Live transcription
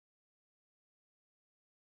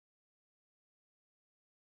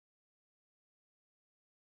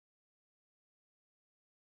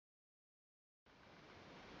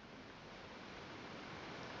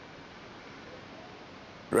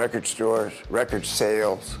record stores, record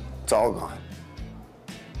sales, it's all gone.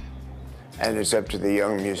 And it's up to the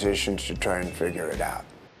young musicians to try and figure it out.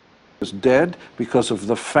 It's dead because of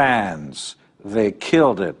the fans. They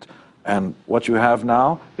killed it. And what you have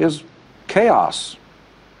now is chaos.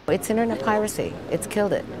 It's internet piracy. It's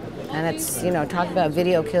killed it. And it's, you know, talk about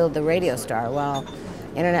video killed the radio star. Well,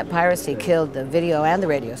 internet piracy killed the video and the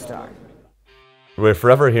radio star. We're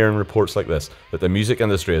forever hearing reports like this, that the music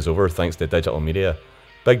industry is over thanks to digital media.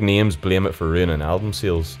 Big names blame it for ruining album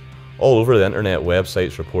sales. All over the internet,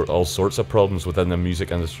 websites report all sorts of problems within the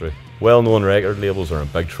music industry. Well-known record labels are in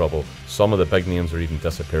big trouble. Some of the big names are even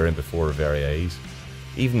disappearing before our very eyes.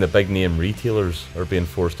 Even the big name retailers are being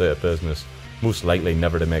forced out of business, most likely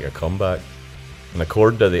never to make a comeback. And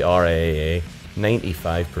according to the RIAA,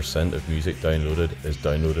 95% of music downloaded is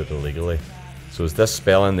downloaded illegally. So is this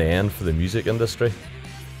spelling the end for the music industry?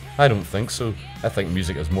 I don't think so. I think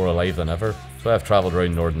music is more alive than ever. So I've travelled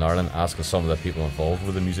around Northern Ireland asking some of the people involved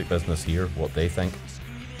with the music business here what they think.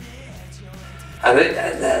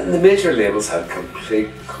 And the major labels had complete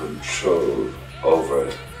control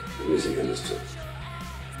over the music industry.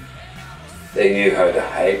 They knew how to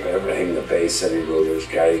hype everything, the Bay City Rollers,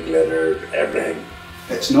 Gary Glitter, everything.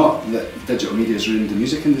 It's not that digital media has ruined the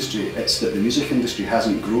music industry, it's that the music industry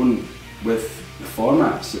hasn't grown with the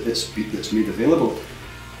formats that it's made available.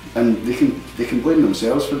 And they can blame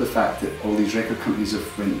themselves for the fact that all these record companies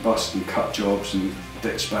have went bust and cut jobs and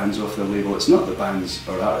ditched bands off their label. It's not the bands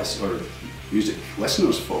or artists or music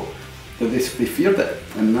listeners' fault. They feared it,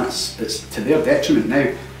 and it's to their detriment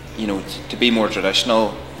now. You know, to be more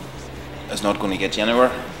traditional is not going to get you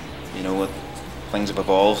anywhere. You know, things have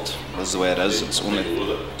evolved. This is the way it is. It's only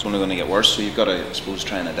going to get worse. So you've got to, I suppose,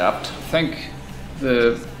 try and adapt. I think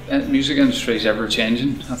the music industry is ever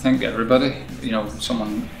changing. I think everybody, you know,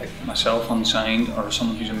 someone like myself unsigned or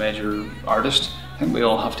someone who's a major artist, I think we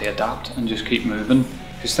all have to adapt and just keep moving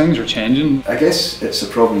because things are changing. I guess it's a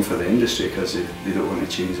problem for the industry because they don't want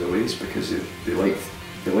to change their ways because they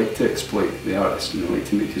like to exploit the artist and they like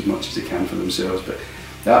to make as much as they can for themselves. But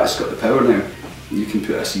the artist's got the power now. You can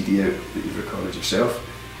put a CD out that you've recorded yourself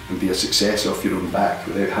and be a success off your own back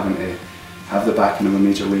without having to have the backing of a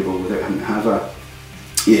major label, without having to have a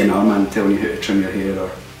A&R man telling you how to trim your hair or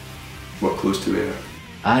what clothes to wear.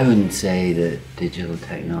 I wouldn't say that digital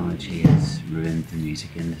technology has ruined the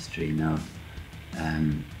music industry, no.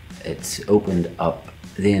 It's opened up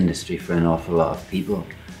the industry for an awful lot of people.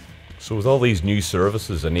 So with all these new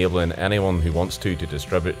services enabling anyone who wants to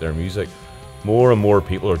distribute their music, more and more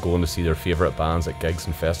people are going to see their favourite bands at gigs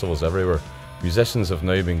and festivals everywhere. Musicians have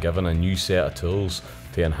now been given a new set of tools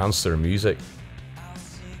to enhance their music.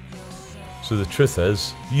 So the truth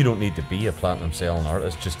is, you don't need to be a platinum selling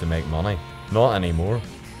artist just to make money. Not anymore.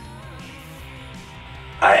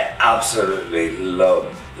 I absolutely love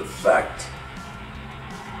the fact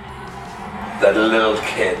that a little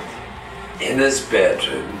kid in his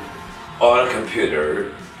bedroom on a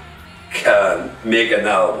computer can make an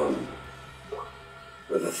album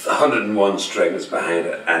with 101 strings behind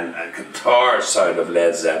it and a guitar sound of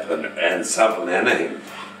Led Zeppelin and sample anything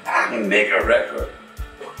and make a record.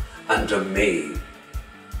 And to me,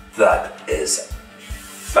 that is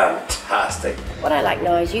fantastic. What I like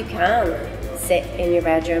now is you can sit in your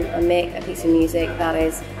bedroom and make a piece of music that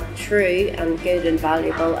is true and good and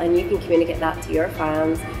valuable, and you can communicate that to your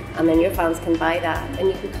fans, and then your fans can buy that, and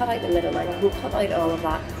you can cut out the middleman, you can cut out all of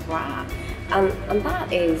that crap. And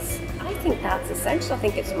that is, I think that's essential. I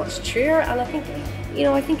think it's much truer, and I think, you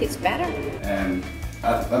know, I think it's better.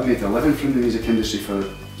 I've made a living from the music industry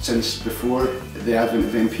since before the advent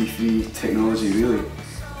of MP3 technology, really.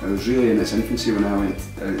 It was really in its infancy when I went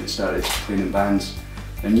out and started playing in bands.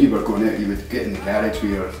 And you were going out, you would get in the garage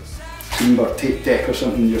with your timber tape deck or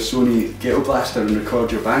something, your Sony Ghetto Blaster, and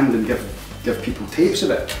record your band and give people tapes of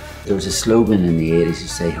it. There was a slogan in the 80s to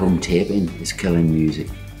say home taping is killing music.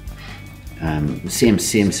 Same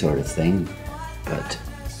sort of thing, but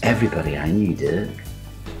everybody I knew did it.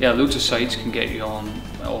 Yeah, loads of sites can get you on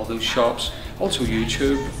all those shops. Also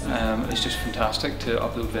YouTube is just fantastic to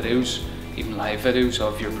upload videos, even live videos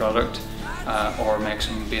of your product, or make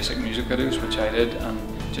some basic music videos, which I did, and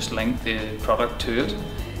just link the product to it.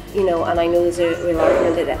 You know, and I know there's a real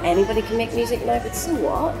argument that anybody can make music now, but so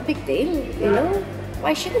what? Big deal, you know?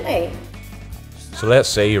 Why shouldn't they? So let's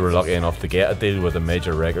say you were lucky enough to get a deal with a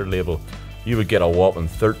major record label. You would get a whopping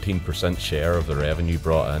 13% share of the revenue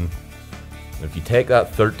brought in. And if you take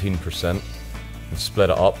that 13% and split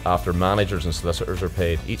it up after managers and solicitors are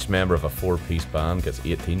paid, each member of a 4-piece band gets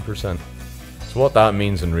 18%. So what that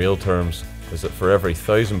means in real terms is that for every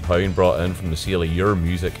 £1,000 brought in from the sale of your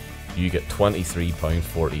music, you get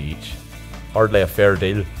 £23.40 each. hardly a fair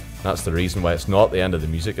deal. That's the reason why it's not the end of the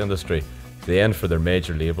music industry, it's the end for their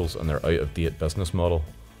major labels and their out-of-date business model.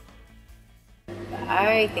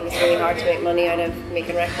 I think it's really hard to make money out of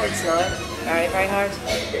making records now. Very, very hard.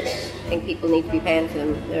 I think people need to be paying for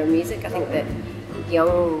their music. I think that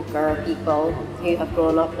younger people who have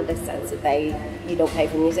grown up with this sense that you don't pay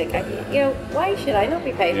for music. Why should I not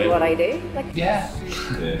be paid for what I do? Yeah,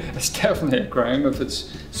 it's definitely a crime if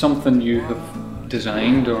it's something you have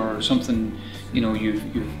designed or something you've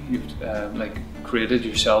created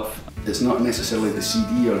yourself. It's not necessarily the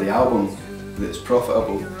CD or the album that's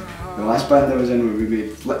profitable. The last band I was in, we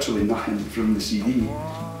made literally nothing from the CD,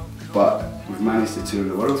 but we've managed to tour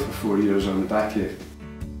the world for 4 years on the back of it.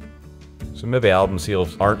 So maybe album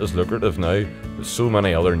sales aren't as lucrative now, but so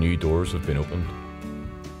many other new doors have been opened.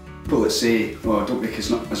 People that say, oh, I don't make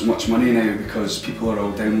as much money now because people are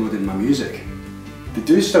all downloading my music. They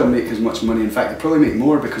do still make as much money. In fact, they probably make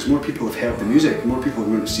more because more people have heard the music, more people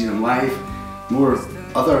want to see them live, more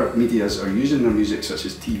other medias are using their music, such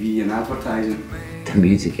as TV and advertising. The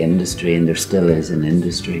music industry, and there still is an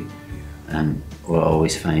industry, and we'll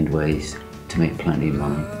always find ways to make plenty of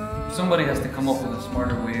money. Somebody has to come up with a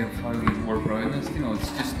smarter way of how we work around this.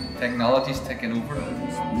 It's just technology's taking over.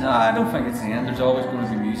 No, I don't think it's the end. There's always going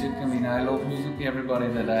to be music. I mean, I love music. Everybody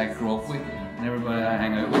that I grew up with and everybody I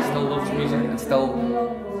hang out with still loves music and still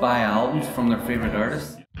buy albums from their favourite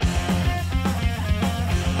artists.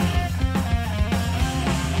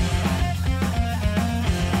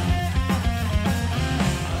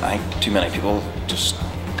 I think too many people just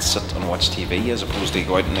sit and watch TV as opposed to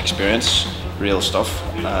go out and experience real stuff,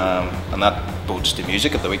 and that bodes to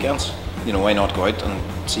music at the weekends. Why not go out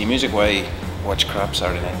and see music? Why watch crap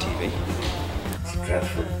Saturday night TV? It's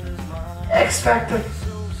dreadful. X Factor?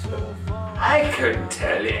 I couldn't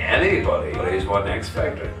tell you anybody who's won X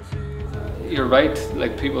Factor. You're right,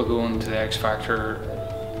 people go into the X Factor,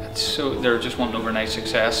 they're just wanting overnight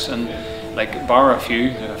success, and bar a few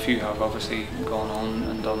have obviously gone on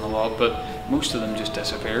and done a lot, but most of them just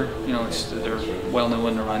disappear. They're well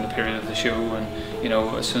known around the period of the show, and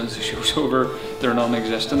as soon as the show's over, they're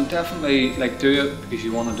non-existent. Definitely do it because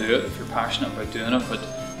you want to do it, if you're passionate about doing it, but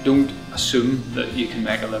don't assume that you can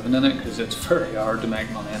make a living in it, because it's very hard to make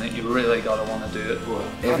money in it. You really got to want to do it. Well,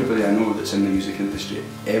 everybody I know that's in the music industry,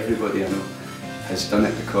 everybody I know has done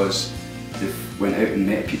it because they've went out and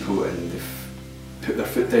met people and they've put their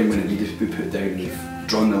foot down when it needed to be put down. They've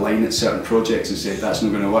drawn the line at certain projects and said that's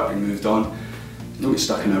not going to work and moved on. Don't get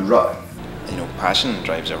stuck in a rut. Passion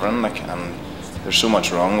drives everything, and there's so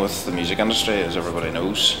much wrong with the music industry, as everybody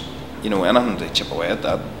knows. Anything to chip away at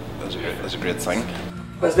that is a great thing.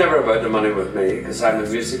 It's never about the money with me, because I'm a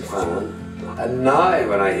music fan. And now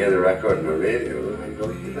when I hear the record on the radio, I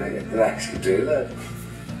go, did I actually do that?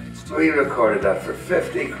 We recorded that for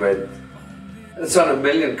 50 quid. It's on 1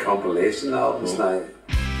 million compilation albums now.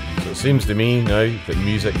 So it seems to me now that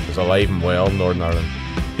music is alive and well in Northern Ireland.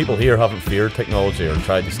 People here haven't feared technology or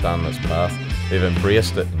tried to stand its path. They've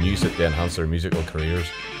embraced it and used it to enhance their musical careers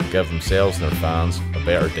and give themselves and their fans a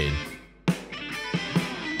better deal.